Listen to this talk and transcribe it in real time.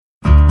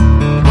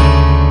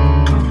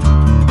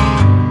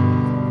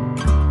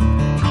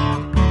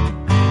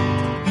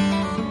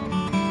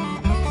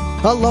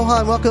Aloha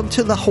and welcome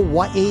to the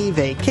Hawaii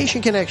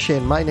Vacation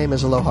Connection. My name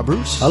is Aloha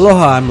Bruce.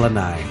 Aloha, I'm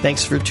Lanai.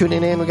 Thanks for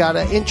tuning in. We got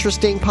an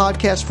interesting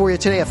podcast for you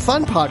today, a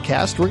fun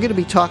podcast. We're going to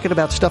be talking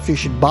about stuff you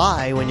should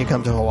buy when you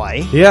come to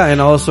Hawaii. Yeah, and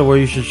also where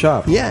you should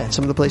shop. Yeah,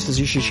 some of the places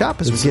you should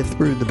shop as we get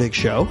through the big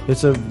show.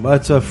 It's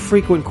a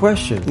frequent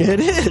question. It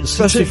is.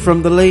 Especially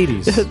from the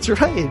ladies. That's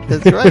right.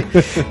 That's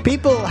right.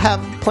 People have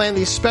planned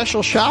these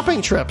special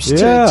shopping trips.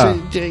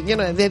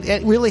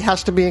 It really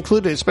has to be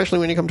included, especially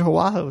when you come to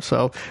Oahu.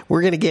 So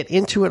we're going to get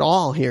into it all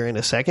here in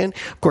a second.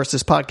 Of course,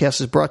 this podcast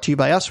is brought to you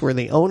by us. We're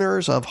the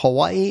owners of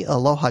Hawaii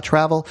Aloha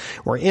Travel.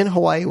 We're in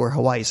Hawaii. We're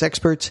Hawaii's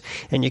experts,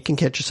 and you can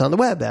catch us on the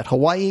web at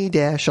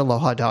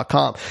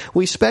hawaii-aloha.com.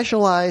 We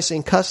specialize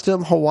in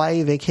custom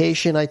Hawaii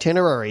vacation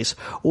itineraries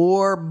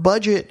or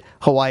budget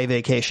Hawaii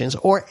vacations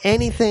or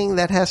anything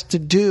that has to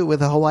do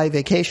with a Hawaii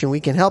vacation. We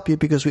can help you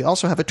because we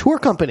also have a tour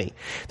company.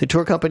 The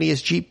tour company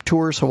is Jeep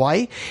Tours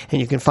Hawaii, and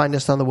you can find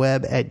us on the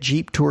web at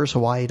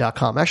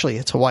jeeptourshawaii.com. Actually,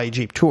 it's Hawaii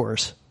Jeep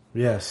Tours.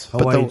 Yes,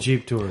 Hawaii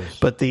Jeep Tours.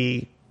 But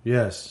the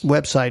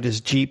website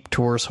is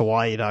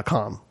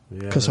jeeptourshawaii.com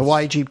because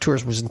Hawaii Jeep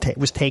Tours was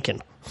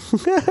taken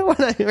when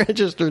I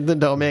registered the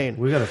domain.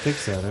 We got to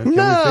fix that.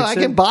 Huh? I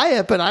can buy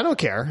it, but I don't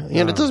care.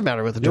 It doesn't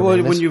matter what the domain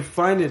is. When you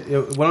find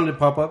it, why don't it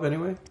pop up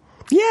anyway?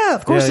 Yeah,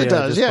 of course it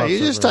does. Yeah, you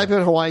just type in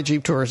Hawaii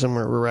Jeep Tours and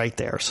we're right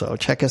there. So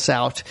check us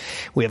out.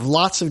 We have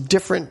lots of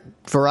different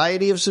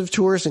varieties of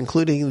tours,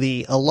 including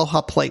the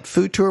Aloha Plate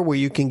Food Tour, where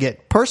you can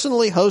get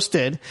personally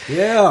hosted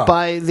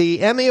by the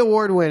Emmy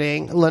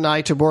Award-winning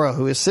Lanai Tabora,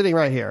 who is sitting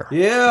right here.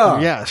 Yeah.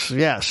 Yes.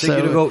 Take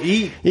you to go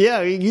eat.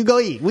 Yeah, you go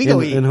eat. We go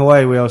eat. In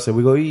Hawaii, we always say,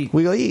 we go eat.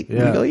 We go eat.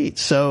 Yeah. We go eat.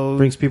 So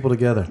brings people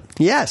together.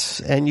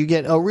 Yes, and you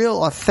get a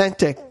real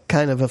authentic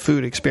kind of a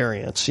food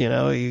experience.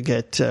 You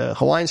get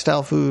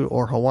Hawaiian-style food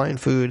or Hawaiian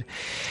food.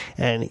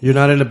 And you're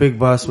not in a big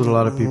bus with a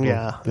lot of people.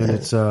 Yeah. And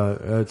it's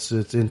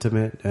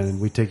intimate, and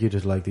we take you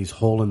to like these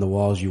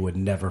hole-in-the-walls you would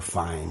never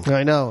find.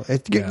 I know.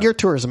 Your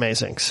tour is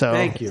amazing. So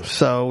thank you.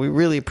 So we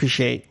really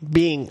appreciate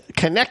being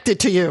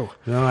connected to you.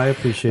 No, I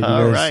appreciate you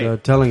guys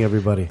telling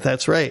everybody.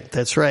 That's right.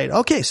 That's right.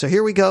 Okay, so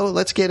here we go.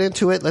 Let's get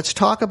into it. Let's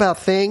talk about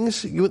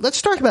things.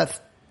 Let's talk about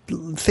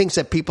things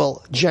that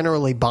people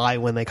generally buy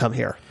when they come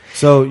here.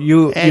 So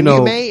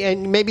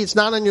maybe it's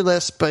not on your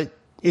list, but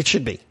it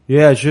should be.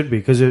 Yeah, it should be,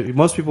 because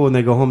most people, when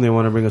they go home, they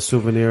want to bring a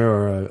souvenir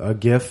or a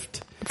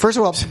gift. First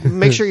of all,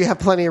 make sure you have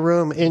plenty of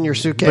room in your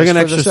suitcase. Bring an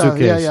extra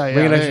suitcase.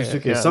 Bring an extra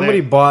suitcase. Yeah,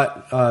 somebody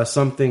bought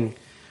something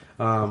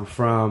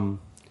from,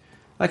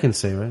 I can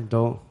say, right?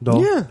 Dole.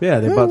 Yeah,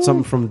 they bought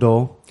something from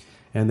Dole,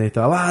 and they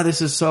thought, wow,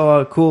 this is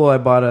so cool. I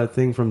bought a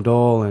thing from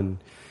Dole, and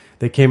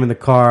they came in the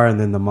car,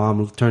 and then the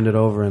mom turned it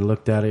over and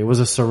looked at it. It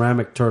was a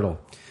ceramic turtle.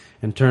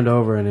 And turned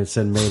over, and it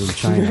said "Made in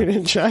China." Made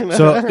in China.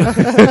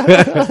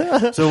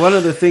 So one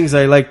of the things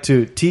I like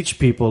to teach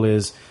people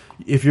is,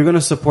 if you're going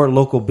to support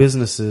local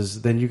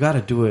businesses, then you got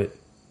to do it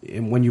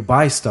when you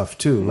buy stuff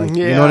too. Like,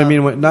 you know what I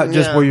mean? Not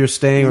just where you're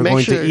staying or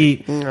going to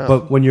eat,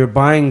 but when you're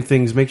buying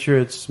things, make sure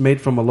it's made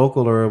from a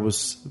local, or it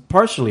was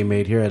partially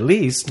made here at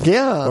least,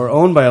 or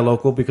owned by a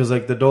local, because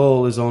like the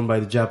Dole is owned by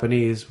the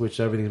Japanese,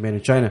 which everything's made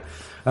in China.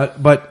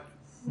 But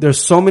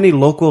there's so many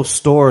local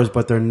stores,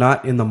 but they're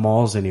not in the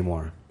malls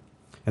anymore.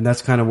 And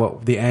that's kind of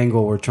what the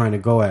angle we're trying to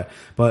go at.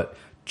 But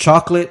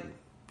chocolate,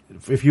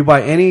 if you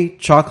buy any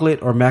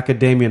chocolate or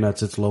macadamia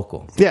nuts, it's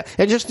local. Yeah,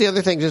 and just the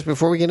other thing, just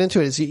before we get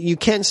into it, is you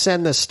can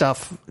send this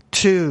stuff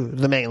to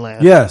the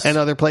mainland, and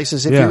other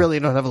places if you really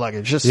don't have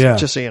luggage. Just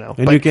so you know,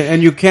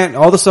 and you can't.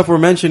 All the stuff we're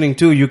mentioning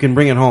too, you can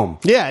bring it home.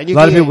 Yeah, a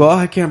lot of people go, "Oh,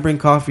 I can't bring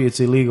coffee; it's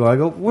illegal." I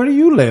go, "Where do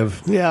you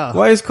live? Yeah,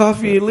 why is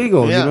coffee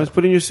illegal? It's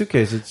put in your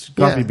suitcase. It's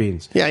coffee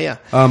beans." Yeah.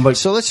 But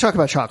so let's talk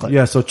about chocolate.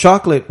 Yeah, so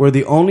chocolate. We're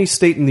the only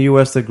state in the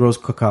U.S. that grows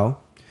cacao.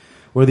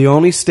 We're the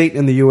only state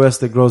in the U.S.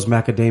 that grows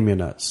macadamia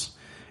nuts.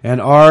 And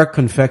our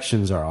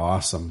confections are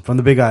awesome. From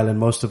the Big Island,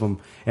 most of them.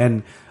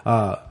 And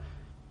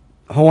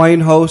Hawaiian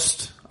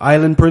Host,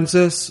 Island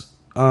Princess,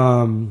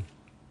 Menehune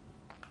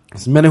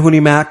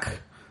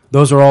Mac,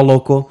 those are all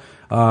local.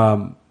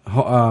 I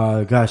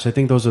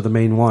think those are the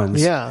main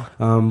ones. Yeah.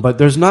 But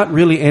there's not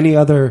really any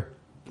other...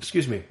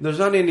 There's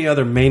not any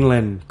other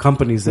mainland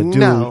companies that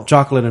do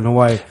chocolate in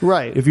Hawaii.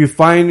 Right. If you're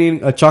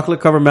finding a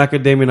chocolate-covered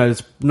macadamia nut,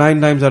 it's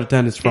 9 times out of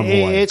 10 it's from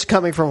Hawaii. It's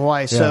coming from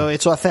Hawaii, so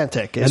it's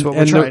authentic, is what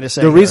we're trying to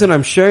say. The reason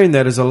I'm sharing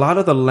that is a lot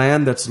of the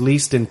land that's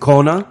leased in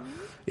Kona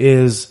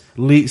is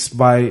leased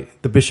by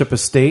the Bishop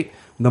Estate.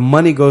 The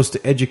money goes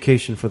to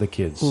education for the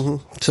kids.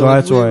 Mm-hmm. So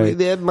that's why...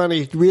 That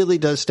money really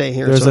does stay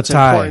here. There's so it's a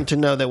tie. important to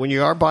know that when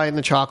you are buying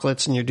the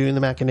chocolates and you're doing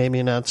the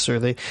macadamia nuts, or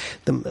I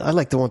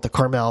like the one with the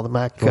caramel, the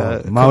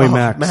Maui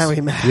Max.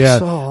 Maui Max. Yeah.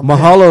 Oh,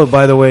 mahalo,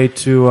 by the way,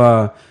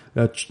 to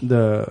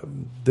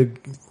the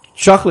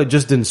chocolate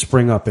just didn't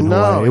spring up in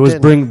Hawaii. It was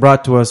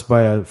brought to us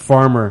by a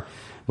farmer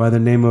by the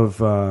name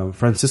of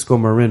Francisco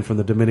Marin from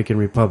the Dominican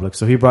Republic.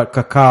 So he brought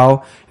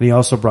cacao, and he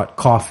also brought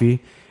coffee.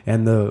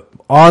 And the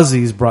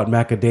Aussies brought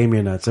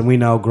macadamia nuts, and we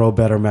now grow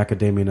better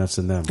macadamia nuts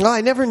than them. Oh,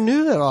 I never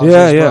knew that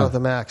Aussies brought the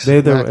Max.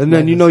 And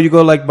then, you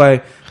go like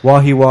by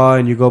Wahiwa,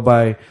 and you go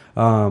by,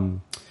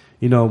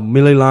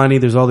 Mililani,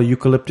 there's all the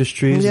eucalyptus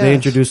trees. Yes. They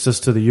introduced us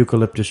to the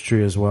eucalyptus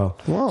tree as well.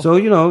 Wow. So,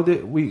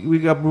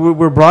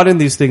 we're brought in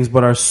these things,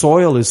 but our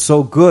soil is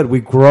so good. We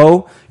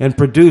grow and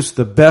produce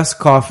the best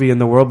coffee in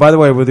the world. By the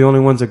way, we're the only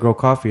ones that grow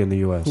coffee in the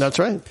U.S. That's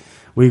right.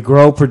 We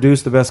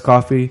produce the best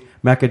coffee,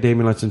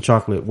 macadamia nuts and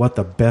chocolate. What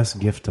the best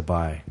gift to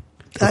buy.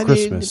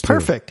 Christmas,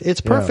 perfect.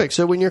 It's perfect.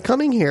 So when you're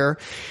coming here,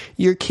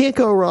 you can't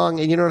go wrong,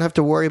 and you don't have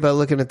to worry about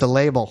looking at the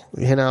label,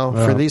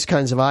 for these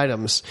kinds of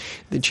items.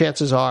 The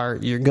chances are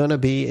you're going to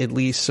be at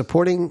least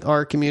supporting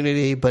our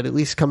community, but at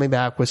least coming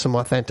back with some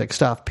authentic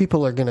stuff.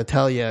 People are going to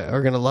tell you,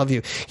 are going to love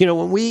you.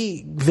 When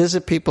we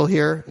visit people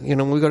here,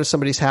 when we go to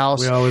somebody's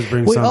house, we always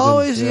bring something.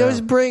 We always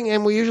bring,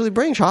 and we usually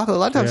bring chocolate. A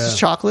lot of times it's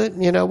chocolate.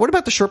 What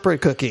about the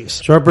shortbread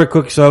cookies? Shortbread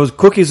cookies.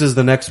 Cookies is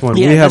the next one.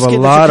 Yeah, we have a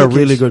lot of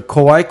really good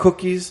Kauai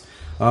cookies.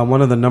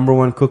 One of the number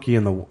one cookie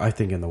in the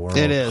world.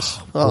 It is.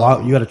 You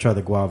got to try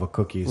the guava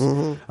cookies.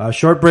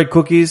 Shortbread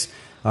cookies,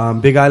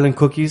 Big Island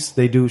cookies.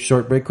 They do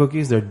shortbread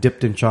cookies. They're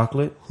dipped in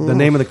chocolate. The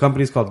name of the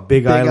company is called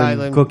Big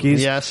Island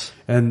Cookies. Yes.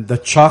 And the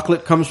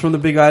chocolate comes from the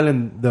Big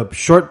Island. The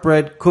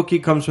shortbread cookie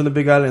comes from the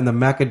Big Island, and the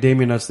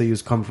macadamia nuts they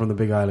use come from the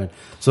Big Island.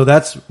 So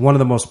that's one of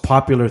the most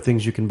popular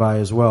things you can buy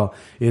as well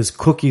is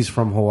cookies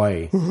from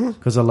Hawaii,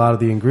 because a lot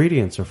of the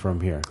ingredients are from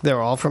here.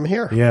 They're all from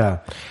here. Yeah.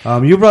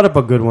 You brought up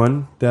a good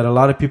one that a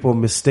lot of people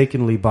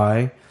mistakenly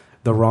buy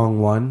the wrong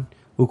one.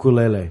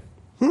 Ukulele.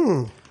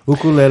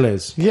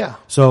 Ukuleles. Yeah.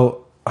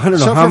 So I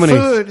don't know how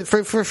many.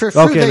 For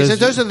food things,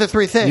 those are the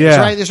three things,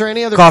 right? Is there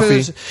any other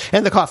foods?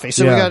 And the coffee.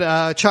 So we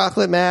got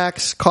chocolate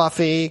max,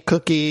 coffee,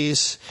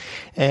 cookies,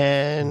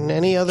 and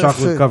any other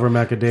chocolate cover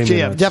macadamia nuts.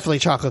 Yeah, definitely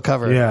chocolate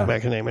cover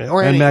macadamia nuts.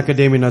 And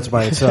macadamia nuts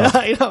by itself.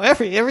 I know,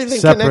 everything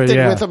separate,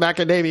 connected with a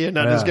macadamia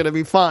nut is going to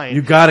be fine.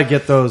 You got to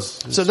get those.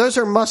 So those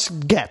are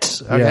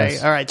must-gets. Okay,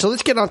 all right. So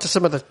let's get on to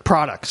some of the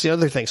products, the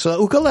other things. So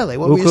ukulele.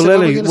 What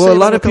ukulele. Well, a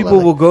lot of people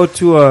will go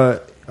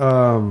to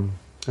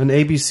an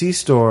ABC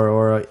store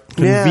or a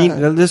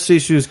let's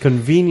just use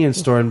convenience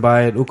store and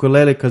buy an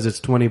ukulele because it's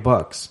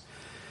 $20.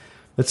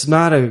 It's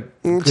not a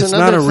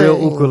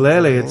real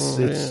ukulele. It's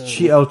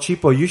El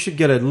Cheapo. You should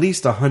get at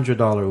least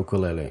 $100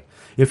 ukulele.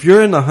 If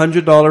you're in the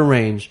 $100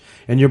 range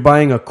and you're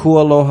buying a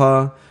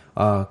Kualoha,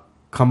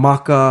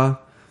 Kamaka,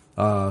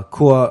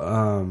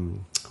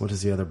 what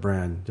is the other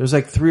brand? There's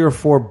like 3 or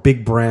 4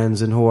 big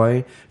brands in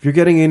Hawaii. If you're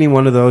getting any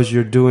one of those,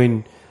 it's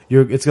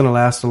going to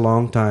last a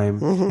long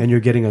time, and you're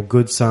getting a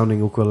good sounding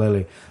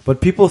ukulele. But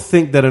people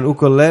think that an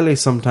ukulele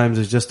sometimes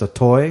is just a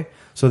toy,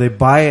 so they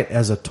buy it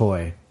as a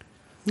toy.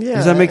 Yeah,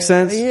 does that make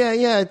sense?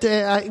 Yeah.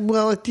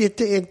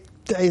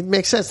 It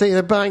makes sense.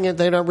 They're buying it.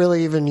 They don't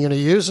really even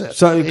use it.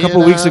 So a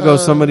couple weeks ago,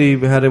 somebody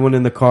had one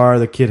in the car.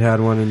 The kid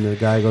had one, and the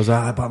guy goes,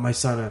 "I bought my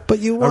son a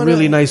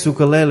really nice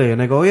ukulele."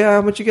 And I go, "Yeah,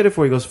 how much you get it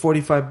for?" He goes,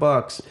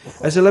 $45.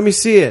 I said, "Let me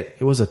see it."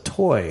 It was a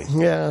toy.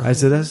 Yeah. I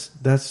said,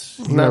 "That's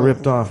you got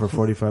ripped off for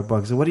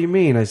 $45." So what do you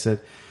mean? I said,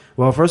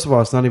 "Well, first of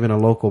all, it's not even a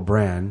local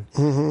brand,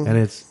 and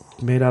it's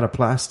made out of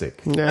plastic.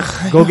 Yeah.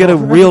 Go get a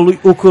real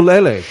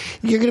ukulele."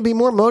 You're going to be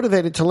more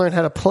motivated to learn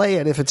how to play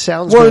it if it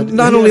sounds good. Well,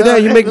 not only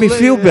that, you make me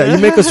feel bad. You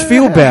make us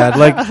feel bad.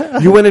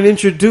 Like you went and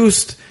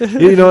introduced,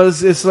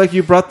 it's like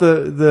you brought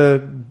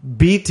the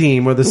B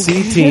team or the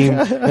C team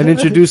and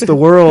introduced the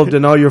world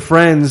and all your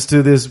friends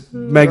to this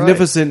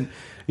magnificent,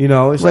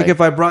 it's like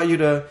if I brought you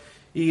to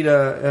eat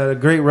at a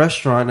great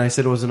restaurant and I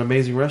said it was an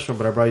amazing restaurant,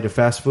 but I brought you to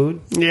fast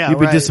food. Yeah, you'd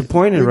be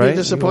disappointed, right?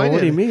 Disappointed.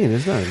 What do you mean?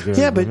 It's not good.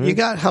 Yeah, but you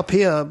got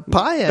Haupia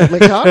pie at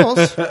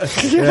McDonald's.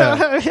 But you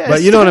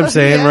know what I'm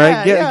saying,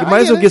 right? You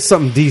might as well get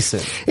something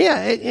decent.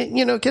 Yeah,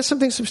 get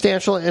something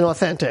substantial and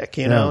authentic.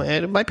 And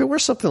it might be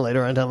worth something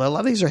later on down the line. A lot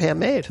of these are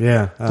handmade.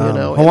 Yeah,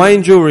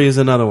 Hawaiian jewelry is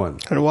another one.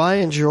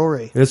 Hawaiian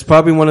jewelry. It's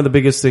probably one of the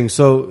biggest things.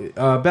 So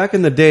back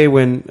in the day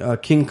when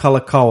King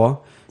Kalakaua,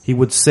 he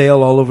would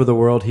sail all over the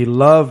world. He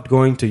loved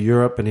going to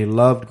Europe, and he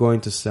loved going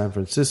to San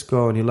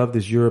Francisco, and he loved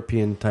these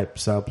European-type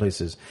style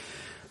places.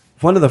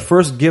 One of the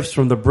first gifts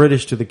from the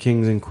British to the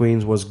kings and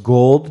queens was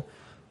gold.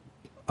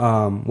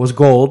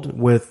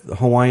 With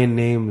Hawaiian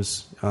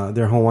names,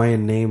 their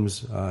Hawaiian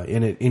names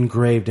in it,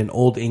 engraved in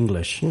Old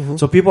English.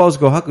 So people always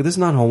go, "Haku, this is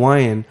not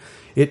Hawaiian."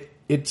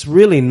 It's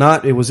really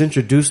not. It was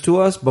introduced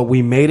to us, but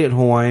we made it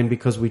Hawaiian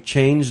because we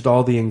changed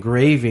all the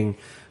engraving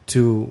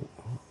to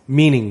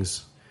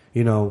meanings.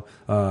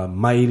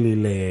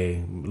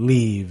 Mailile,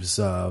 leaves,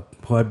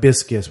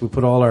 hibiscus. We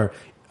put all our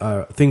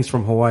things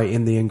from Hawaii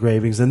in the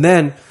engravings, and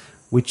then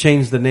we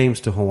changed the names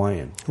to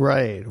Hawaiian.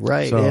 Right.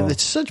 So, and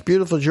it's such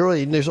beautiful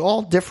jewelry. And there's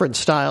all different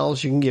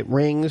styles. You can get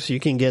rings. You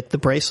can get the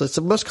bracelets.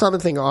 The most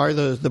common thing are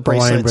the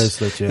bracelets. Hawaiian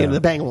bracelets,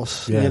 the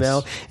bangles,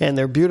 yes. And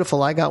they're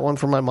beautiful. I got one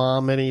for my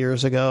mom many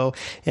years ago.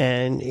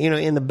 And,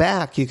 in the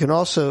back, you can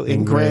also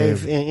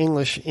engrave in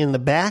English in the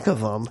back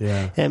of them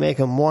and make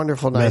them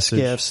wonderful, nice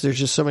gifts. There's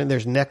just so many.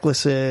 There's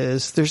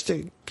necklaces.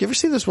 You ever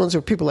see those ones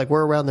where people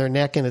wear around their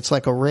neck and it's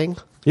like a ring?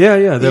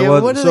 Yeah.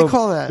 What do they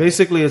call that?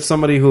 Basically, it's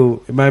somebody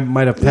who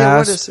might have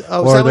passed,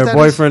 or their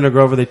boyfriend or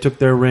girlfriend. They took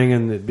their ring,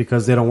 and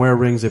because they don't wear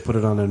rings, they put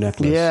it on their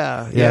necklace.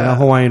 Yeah, a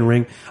Hawaiian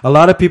ring. A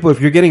lot of people,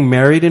 if you're getting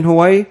married in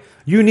Hawaii,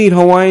 You need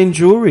Hawaiian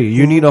jewelry.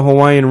 You need a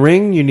Hawaiian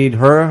ring. You need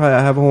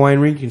have a Hawaiian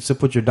ring. You can still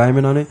put your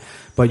diamond on it.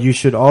 But you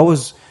should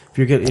always, if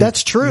you're getting,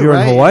 that's true. If you're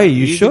right? in Hawaii,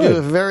 you should do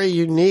a very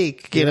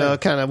unique, you know,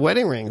 kind of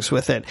wedding rings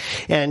with it.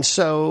 And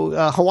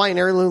so Hawaiian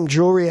heirloom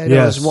jewelry, I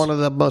know, is one of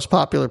the most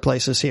popular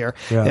places here.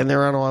 Yeah. And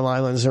they're on all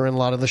islands. They're in a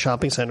lot of the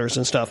shopping centers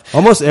and stuff.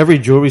 Almost every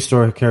jewelry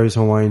store carries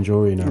Hawaiian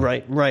jewelry now.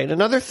 Right, right.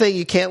 Another thing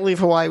you can't leave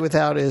Hawaii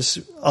without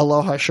is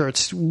aloha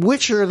shirts,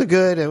 which are the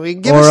good. And we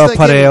give or us a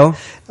pareo.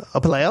 A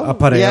pareo? A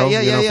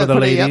pareo, for the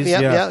ladies.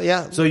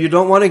 Yeah. So you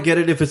don't want to get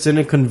it if it's in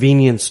a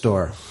convenience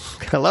store.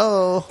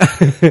 Hello.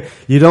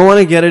 You don't want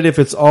to get it if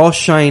it's all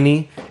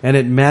shiny and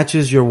it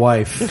matches your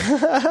wife.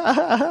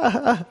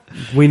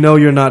 We know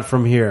you're not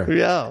from here.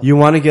 Yeah. You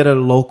want to get a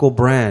local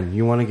brand.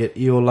 You want to get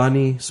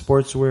Iolani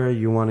sportswear.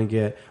 You want to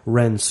get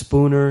Ren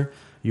Spooner.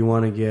 You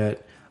want to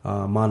get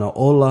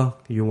Manaola.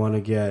 You want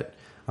to get,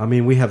 I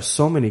mean, we have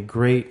so many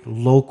great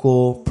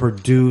local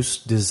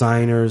produced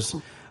designers,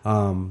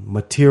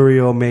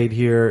 material made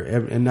here.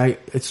 And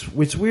it's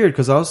weird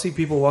because I'll see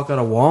people walk out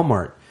of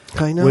Walmart.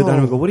 I know. With them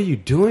and go, what are you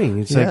doing?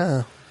 It's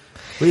like,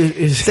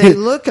 they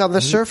look on the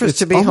surface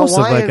to be almost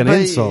Hawaiian, like an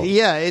insult.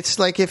 Yeah, it's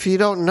like if you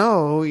don't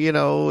know, you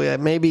know,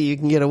 maybe you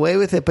can get away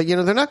with it, but you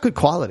know, they're not good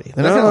quality.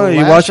 They're no,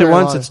 you wash it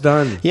once, it's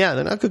done. Yeah,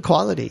 they're not good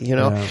quality, you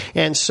know. Yeah.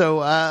 And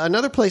so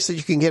another place that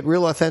you can get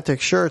real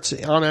authentic shirts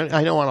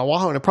I know on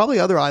Oahu and probably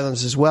other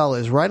islands as well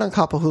is right on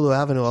Kapahulu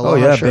Avenue.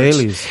 Aloha shirts.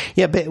 Bailey's.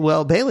 Yeah,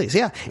 Bailey's.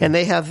 Yeah, and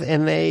they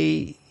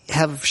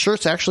have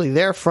shirts actually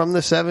there from the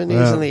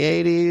 70s and the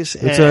 80s.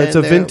 It's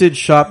a vintage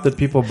shop that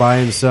people buy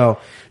and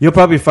sell. You'll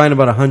probably find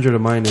about 100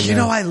 of mine in there. You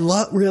know, I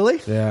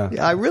really? Yeah.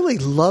 I really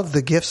love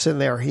the gifts in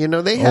there. You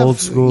know, they have old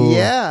school.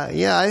 Yeah,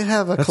 I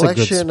have a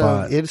collection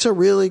of. It's a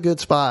really good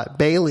spot.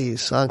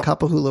 Bailey's on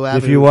Kapahulu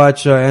Avenue. If you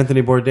watch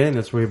Anthony Bourdain,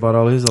 that's where he bought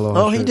all his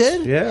aloha shirts. He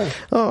did? Yeah.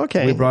 Oh,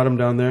 okay. We brought him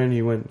down there and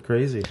he went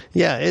crazy.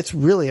 Yeah, it's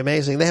really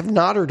amazing. They have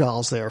Nodder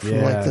dolls there from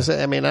like this.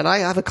 I mean, and I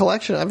have a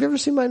collection. Have you ever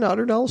seen my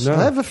Nodder dolls? No.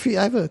 I have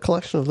a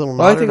collection of little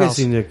Nodder dolls. I think I've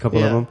seen a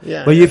couple of them.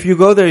 Yeah, but if you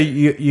go there,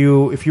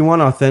 if you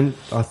want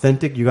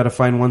authentic, you got to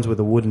find ones with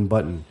a wooden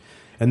button.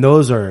 And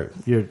those are,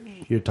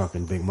 you're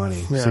talking big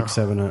money,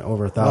 $600,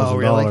 over $1,000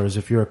 really?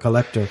 if you're a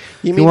collector.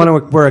 If you want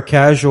to wear a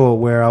casual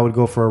wear, I would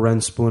go for a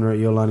Ren Spooner,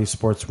 Iolani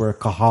Sportswear,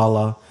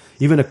 Kahala,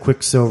 even a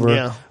Quicksilver.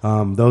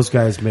 Yeah. Those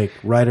guys make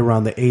right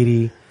around the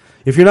 80.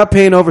 If you're not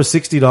paying over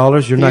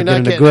 $60, you're not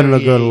getting a good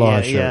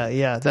aloha shirt.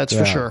 Yeah, that's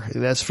for sure.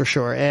 That's for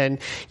sure. And,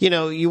 you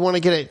know, you want to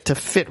get it to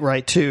fit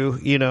right too,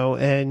 you know,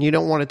 and you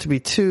don't want it to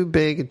be too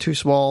big and too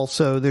small.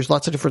 So there's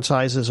lots of different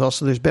sizes.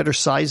 Also, there's better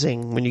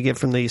sizing when you get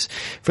from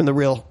the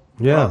real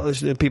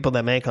the people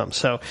that make them.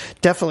 So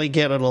definitely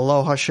get an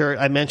aloha shirt.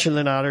 I mentioned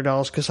the Nodder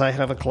dolls because I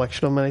have a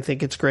collection of them and I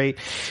think it's great.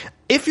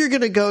 If you're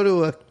going to go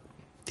to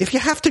if you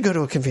have to go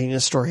to a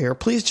convenience store here,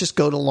 please just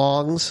go to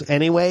Long's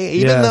anyway.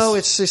 Even though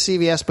it's a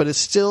CVS, but it's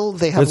still,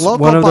 they have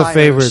local one of buyers, the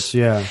favorites,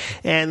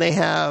 and they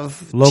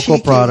have local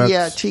products.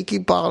 Yeah, tiki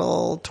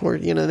bottle.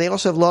 You know, they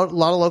also have a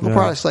lot of local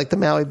products like the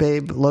Maui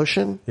Babe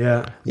lotion.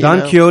 Yeah,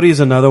 Don Quixote is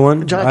another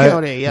one.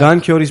 Don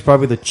Quixote is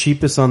probably the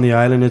cheapest on the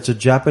island. It's a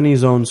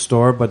Japanese-owned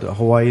store, but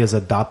Hawaii has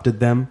adopted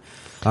them.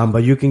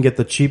 But you can get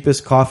the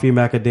cheapest coffee,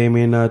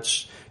 macadamia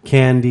nuts,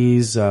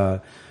 candies,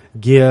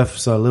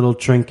 gifts, little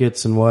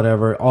trinkets and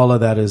whatever. All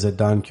of that is at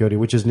Don Quixote,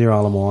 which is near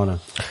Ala Moana.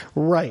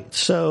 Right.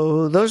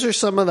 So those are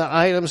some of the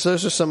items.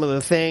 Those are some of the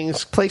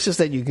things, places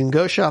that you can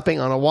go shopping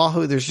on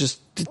Oahu. There's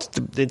just,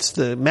 it's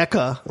the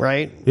Mecca,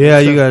 right?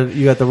 Yeah, so,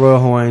 you got the Royal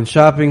Hawaiian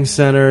Shopping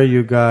Center.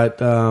 You got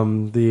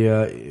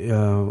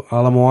the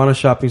Ala Moana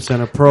Shopping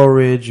Center, Pro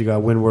Ridge. You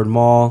got Windward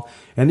Mall.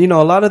 And, you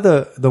know, a lot of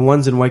the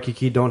ones in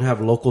Waikiki don't have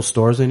local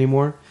stores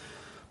anymore.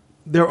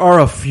 There are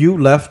a few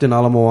left in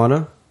Ala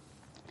Moana.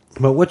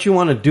 But what you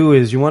want to do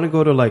is you want to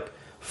go to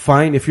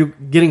if you're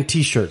getting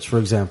t-shirts, for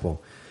example,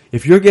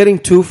 if you're getting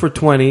 2 for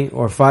 $20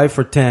 or 5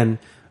 for $10,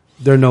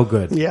 they're no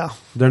good. Yeah.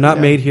 They're not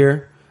made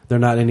here. They're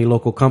not any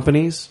local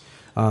companies.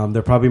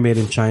 They're probably made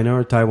in China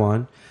or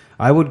Taiwan.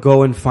 I would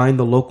go and find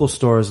the local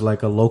stores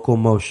like a Local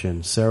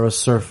Motion, Sarah's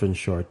Surf and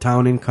Shore,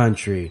 Town and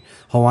Country,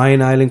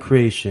 Hawaiian Island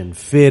Creation,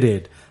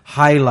 Fitted,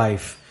 High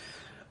Life.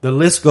 The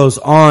list goes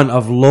on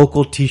of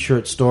local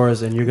t-shirt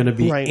stores, and you're going to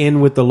be in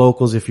with the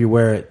locals if you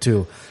wear it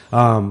too.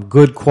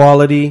 Good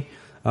quality.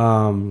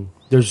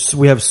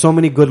 We have so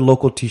many good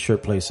local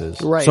t-shirt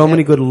places. Right. So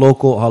many good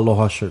local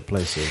aloha shirt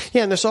places.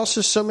 Yeah, and there's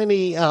also so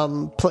many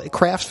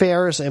craft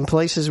fairs and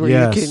places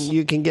where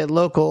you can get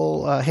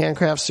local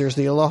handcrafts. There's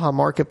the Aloha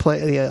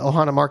Marketplace, the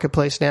Ohana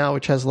Marketplace now,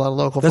 which has a lot of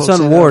local folks. That's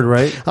on Ward,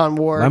 right? On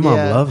Ward. My mom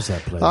loves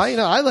that place.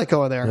 I like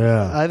going there.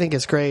 Yeah. I think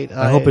it's great.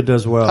 I hope it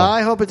does well.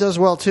 I hope it does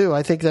well too.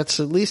 I think that's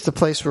at least a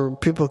place where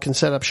people can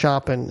set up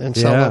shop and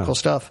sell local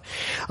stuff.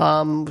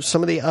 Some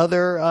of the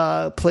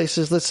other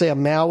places, let's say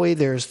on Maui,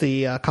 there's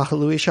the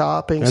Kahului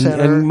Shopping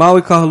Center. And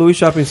Maui Kahului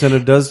Shopping Center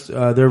does,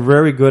 they're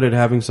very good at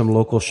having some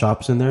local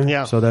shops in there.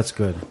 Yeah. So that's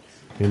good.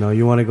 You know,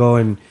 you want to go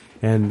and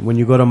when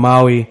you go to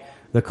Maui,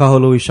 the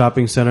Kahului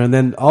Shopping Center, and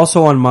then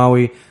also on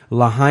Maui,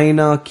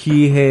 Lahaina,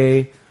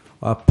 Kihei,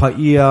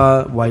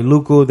 Paia,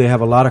 Wailuku, they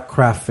have a lot of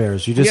craft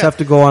fairs. You just have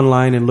to go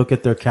online and look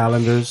at their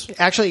calendars.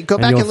 Actually, go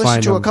back and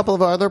listen to a couple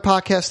of our other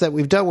podcasts that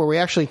we've done where we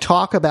actually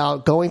talk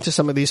about going to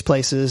some of these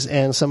places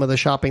and some of the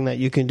shopping that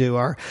you can do.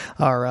 Our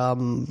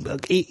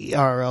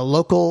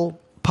local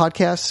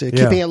podcasts,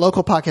 Keeping It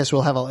Local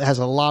podcast has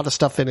a lot of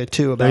stuff in it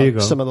too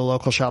about some of the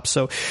local shops.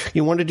 So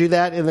you want to do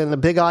that. And then the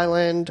Big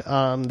Island,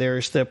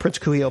 there's the Prince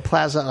Kuhio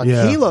Plaza on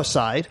Hilo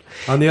side.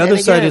 On the other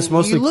side, it's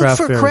mostly craft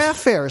fairs. Look for craft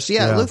fairs.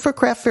 Yeah, look for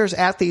craft fairs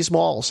at these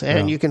malls.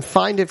 And you can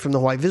find it from the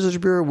Hawaii Visitors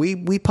Bureau.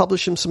 We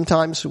publish them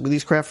sometimes with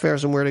these craft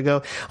fairs and where to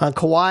go. On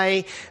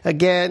Kauai,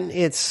 again,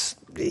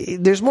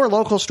 there's more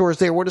local stores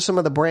there. What are some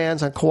of the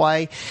brands on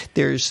Kauai?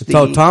 There's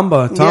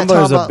Tamba.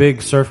 Tamba is a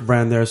big surf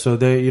brand there. So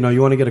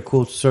you want to get a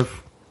cool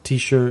surf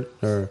T-shirt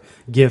or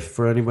gift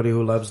for anybody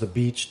who loves the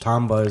beach.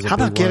 Tamba is a How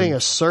big about getting one. a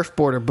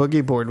surfboard or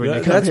boogie board when you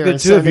come that's here?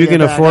 That's good too. If you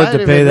can afford to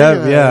pay that,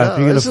 if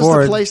you can this afford.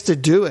 This is the place to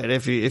do it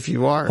if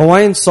you are.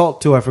 Hawaiian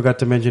salt too. I forgot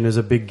to mention is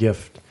a big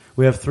gift.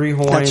 We have 3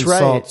 Hawaiian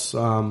salts.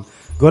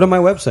 Go to my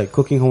website,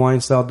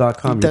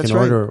 cookinghawaiianstyle.com. You can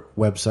order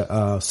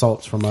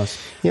salts from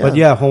us. Yeah. But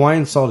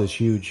Hawaiian salt is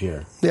huge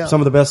here. Yeah.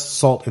 Some of the best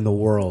salt in the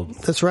world.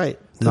 That's right.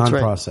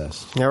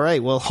 Non-processed. All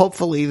right. Well,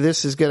 hopefully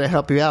this is going to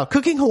help you out.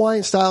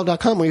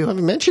 CookingHawaiianStyle.com. We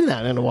haven't mentioned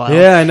that in a while.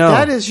 Yeah, I know.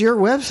 That is your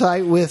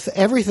website with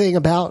everything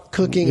about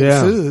cooking and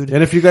food.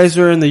 And if you guys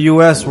are in the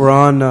U.S., we're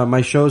on,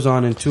 my show's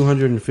on in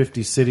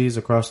 250 cities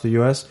across the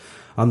U.S.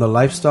 on the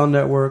Lifestyle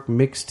Network,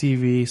 Mix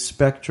TV,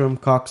 Spectrum,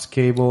 Cox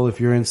Cable.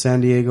 If you're in San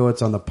Diego,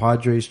 it's on the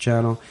Padres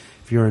channel.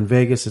 If you're in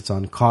Vegas, it's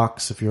on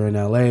Cox. If you're in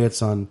L.A.,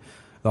 it's on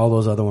all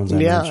those other ones I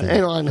mentioned. Yeah,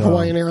 and on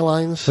Hawaiian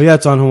Airlines. So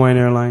it's on Hawaiian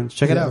Airlines.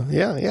 Check it out.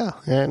 Yeah.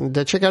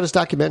 And check out his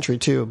documentary,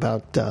 too,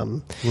 about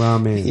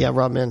ramen. Yeah,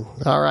 ramen.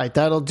 All right,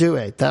 that'll do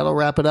it. That'll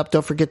wrap it up.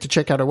 Don't forget to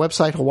check out our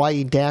website,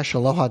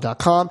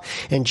 hawaii-aloha.com,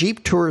 and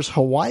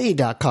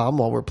jeeptourshawaii.com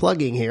while we're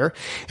plugging here.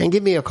 And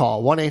give me a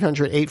call,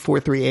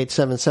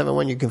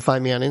 1-800-843-8771. You can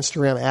find me on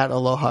Instagram at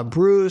Aloha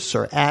Bruce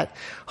or at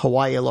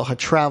Hawaii Aloha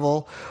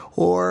Travel,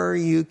 or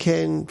you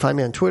can find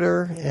me on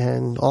Twitter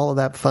and all of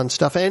that fun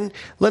stuff. And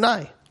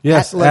Lanai.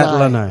 Yes, at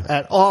Lanai.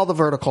 At all the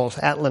verticals,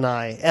 at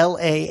Lanai.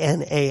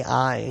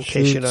 Lanai, in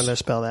case you don't know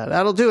spell that.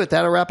 That'll do it.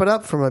 That'll wrap it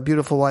up from a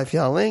beautiful wife,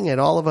 Yaling, and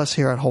all of us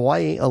here at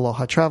Hawaii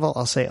Aloha Travel.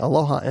 I'll say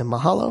aloha and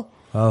mahalo.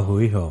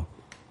 Ahuiho.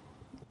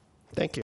 Thank you.